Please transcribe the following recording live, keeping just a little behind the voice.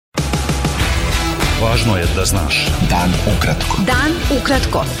Važno je da znaš. Dan ukratko. Dan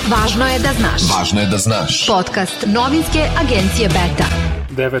ukratko. Važno je da znaš. Važno je da znaš. Podcast novinske agencije Beta.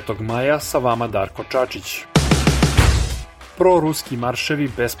 9. maja sa vama Darko Čačić. Proruski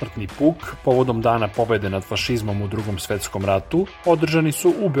marševi Besmrtni puk povodom Dana pobede nad fašizmom u Drugom svetskom ratu održani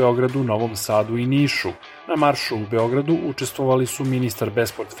su u Beogradu, Novom Sadu i Nišu. Na maršu u Beogradu učestvovali su ministar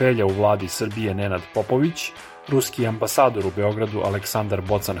bez portfelja u vladi Srbije Nenad Popović, ruski ambasador u Beogradu Aleksandar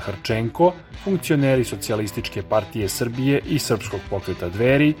Bocan-Hrčenko, funkcioneri Socijalističke partije Srbije i Srpskog pokreta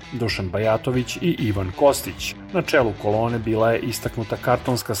Dveri, Dušan Bajatović i Ivan Kostić. Na čelu kolone bila je istaknuta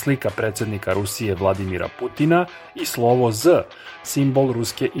kartonska slika predsjednika Rusije Vladimira Putina i slovo Z, simbol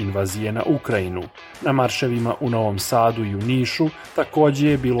ruske invazije na Ukrajinu. Na marševima u Novom Sadu i u Nišu takođe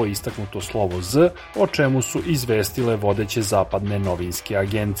je bilo istaknuto slovo Z, o čemu su izvestile vodeće zapadne novinske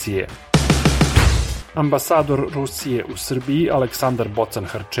agencije. Ambasador Rusije u Srbiji Aleksandar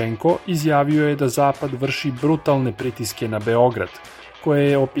Bocan-Hrčenko izjavio je da Zapad vrši brutalne pritiske na Beograd, koje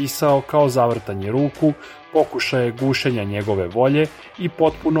je opisao kao zavrtanje ruku, pokušaje gušenja njegove volje i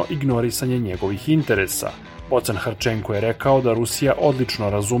potpuno ignorisanje njegovih interesa. Bocan-Hrčenko je rekao da Rusija odlično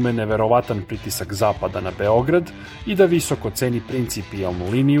razume neverovatan pritisak Zapada na Beograd i da visoko ceni principijelnu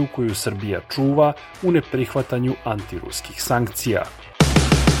liniju koju Srbija čuva u neprihvatanju antiruskih sankcija.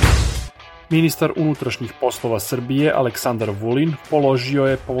 Ministar unutrašnjih poslova Srbije Aleksandar Vulin položio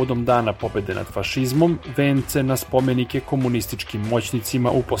je povodom Dana pobede nad fašizmom vence na spomenike komunističkim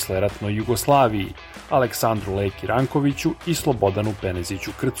moćnicima u posleratnoj Jugoslaviji, Aleksandru Leki Rankoviću i Slobodanu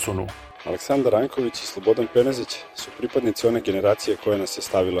Peneziću Krcunu. Aleksandar Ranković i Slobodan Penezić su pripadnici one generacije koja nas je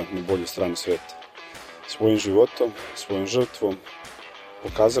stavila na bolju stranu sveta. Svojim životom, svojom žrtvom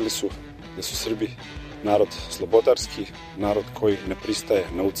pokazali su da su Srbi narod slobodarski, narod koji ne pristaje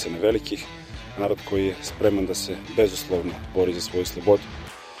na ucene velikih, narod koji je spreman da se bezuslovno bori za svoju slobodu.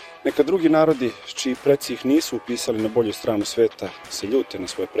 Neka drugi narodi, čiji preci ih nisu upisali na bolju stranu sveta, se ljute na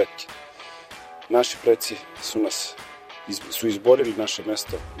svoje pretke. Naši preci su izborili naše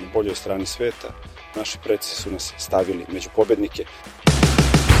mesto na boljoj strani sveta, naši preci su nas stavili među pobednike.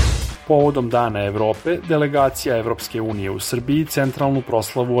 Povodom Dana Evrope, delegacija Evropske unije u Srbiji centralnu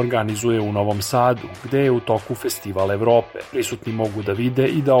proslavu organizuje u Novom Sadu, gde je u toku Festival Evrope. Prisutni mogu da vide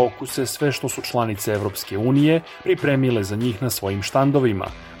i da okuse sve što su članice Evropske unije pripremile za njih na svojim štandovima,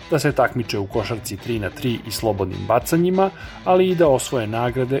 da se takmiče u košarci 3x3 i slobodnim bacanjima, ali i da osvoje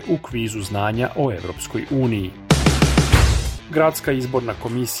nagrade u kvizu znanja o Evropskoj uniji. Gradska izborna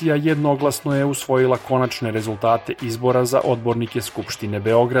komisija jednoglasno je usvojila konačne rezultate izbora za odbornike Skupštine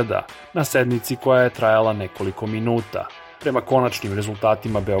Beograda na sednici koja je trajala nekoliko minuta. Prema konačnim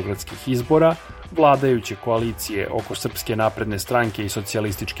rezultatima beogradskih izbora, vladajuće koalicije oko Srpske napredne stranke i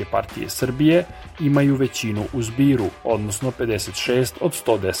Socijalističke partije Srbije imaju većinu u zbiru, odnosno 56 od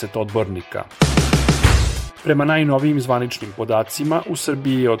 110 odbornika. Prema najnovijim zvaničnim podacima, u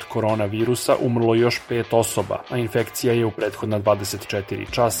Srbiji je od koronavirusa umrlo još 5 osoba, a infekcija je u prethodna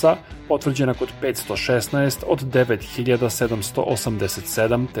 24 časa potvrđena kod 516 od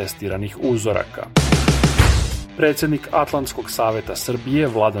 9787 testiranih uzoraka. Predsjednik Atlantskog saveta Srbije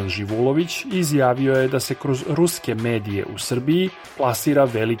Vladan Živulović izjavio je da se kroz ruske medije u Srbiji plasira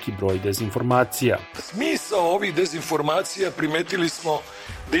veliki broj dezinformacija. Smisao ovih dezinformacija primetili smo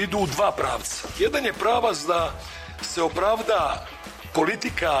da idu u dva pravca. Jedan je pravac da se opravda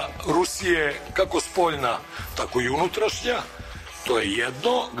politika Rusije kako spoljna, tako i unutrašnja. To je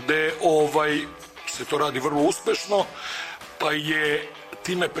jedno, gde se to radi vrlo uspešno, pa je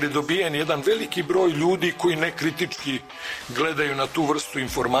time pridobijen jedan veliki broj ljudi koji nekritički gledaju na tu vrstu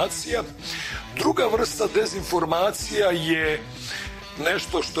informacija. Druga vrsta dezinformacija je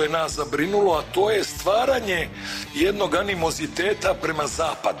nešto što je nas zabrinulo, a to je stvaranje jednog animoziteta prema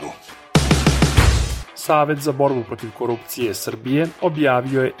Zapadu. Savet za borbu protiv korupcije Srbije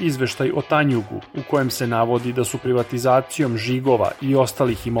objavio je izveštaj o Tanjugu, u kojem se navodi da su privatizacijom žigova i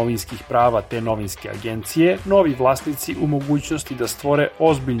ostalih imovinskih prava te novinske agencije novi vlasnici u mogućnosti da stvore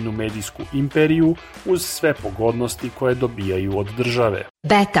ozbiljnu medijsku imperiju uz sve pogodnosti koje dobijaju od države.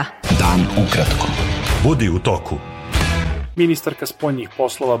 Beta. Dan ukratko. Budi u toku. Ministarka spoljnih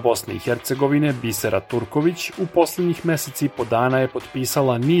poslova Bosne i Hercegovine Bisera Turković u posljednjih meseci i po dana je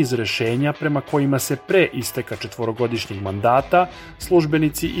potpisala niz rešenja prema kojima se pre isteka 4-godišnjeg mandata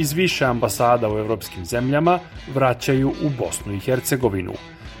službenici iz više ambasada u evropskim zemljama vraćaju u Bosnu i Hercegovinu.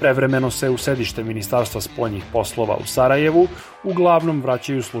 Prevremeno se u sedište Ministarstva spoljnih poslova u Sarajevu uglavnom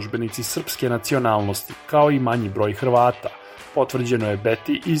vraćaju službenici srpske nacionalnosti, kao i manji broj Hrvata. Potvrđeno je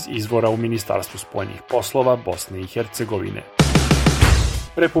Beti iz izvora u Ministarstvu spoljnih poslova Bosne i Hercegovine.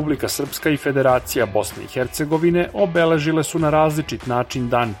 Republika Srpska i Federacija Bosne i Hercegovine obeležile su na različit način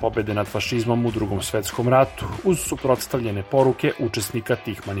Dan pobede nad fašizmom u Drugom svetskom ratu, uz suprotstavljene poruke učesnika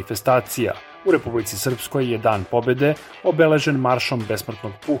tih manifestacija. U Republici Srpskoj je Dan pobede obeležen maršom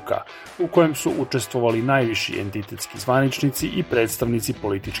besmrtnog puka, u kojem su učestvovali najviši entitetski zvaničnici i predstavnici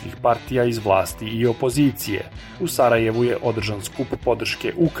političkih partija iz vlasti i opozicije. U Sarajevu je održan skup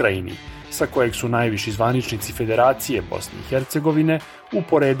podrške Ukrajini, sa kojeg su najviši zvaničnici Federacije Bosne i Hercegovine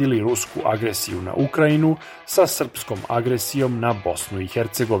uporedili rusku agresiju na Ukrajinu sa srpskom agresijom na Bosnu i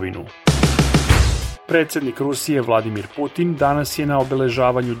Hercegovinu. Predsednik Rusije Vladimir Putin danas je na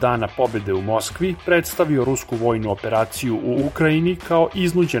obeležavanju Dana pobede u Moskvi predstavio rusku vojnu operaciju u Ukrajini kao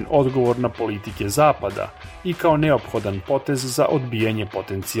iznuđen odgovor na politike Zapada i kao neophodan potez za odbijanje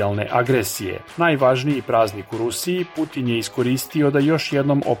potencijalne agresije. Najvažniji praznik u Rusiji Putin je iskoristio da još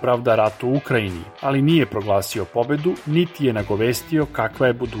jednom opravda rat u Ukrajini, ali nije proglasio pobedu niti je nagovestio kakva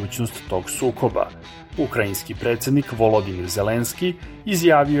je budućnost tog sukoba. Ukrajinski predsednik Volodimir Zelenski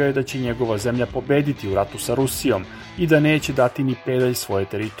izjavio je da će njegova zemlja pobediti u ratu sa Rusijom i da neće dati ni pedalj svoje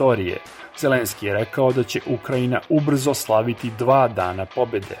teritorije. Zelenski je rekao da će Ukrajina ubrzo slaviti 2 dana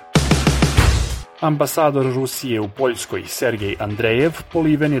pobede. Ambasador Rusije u Poljskoj Sergej Andrejev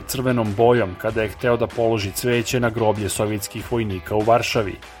poliven je crvenom bojom kada je hteo da položi cveće na groblje sovjetskih vojnika u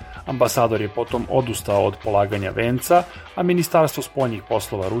Varšavi. Ambasador je potom odustao od polaganja venca, a Ministarstvo spoljnih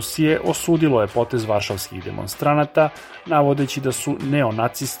poslova Rusije osudilo je potez varšavskih demonstranata, navodeći da su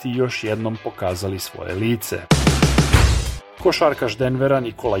neonacisti još jednom pokazali svoje lice. Košarkaš Denvera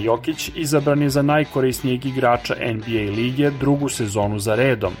Nikola Jokić izabran je za najkorisnijeg igrača NBA lige drugu sezonu za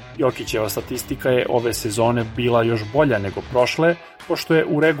redom. Jokićeva statistika je ove sezone bila još bolja nego prošle, pošto je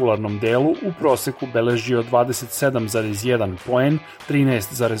u regularnom delu u proseku beležio 27,1 poen,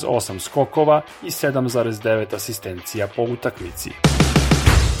 13,8 skokova i 7,9 asistencija po utakmici.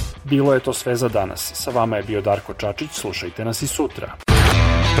 Bilo je to sve za danas. Sa vama je bio Darko Čačić, slušajte nas i sutra.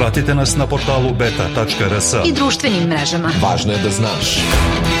 Pratite nas na portalu beta.rs I društvenim mrežama. Važno je da znaš.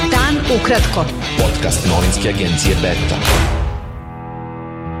 Dan ukratko. Podcast novinske agencije Beta.